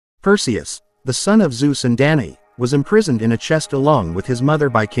Perseus, the son of Zeus and Danae, was imprisoned in a chest along with his mother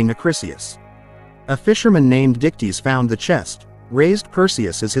by King Acrisius. A fisherman named Dictys found the chest, raised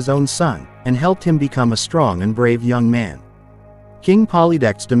Perseus as his own son, and helped him become a strong and brave young man. King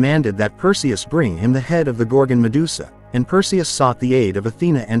Polydectes demanded that Perseus bring him the head of the Gorgon Medusa, and Perseus sought the aid of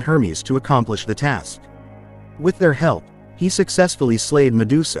Athena and Hermes to accomplish the task. With their help, he successfully slayed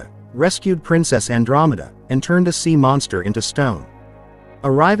Medusa, rescued Princess Andromeda, and turned a sea monster into stone.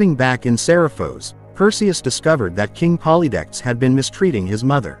 Arriving back in Seriphos, Perseus discovered that King Polydectes had been mistreating his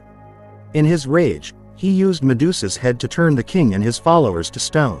mother. In his rage, he used Medusa's head to turn the king and his followers to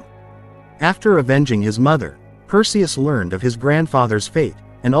stone. After avenging his mother, Perseus learned of his grandfather's fate,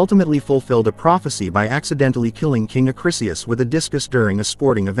 and ultimately fulfilled a prophecy by accidentally killing King Acrisius with a discus during a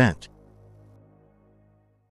sporting event.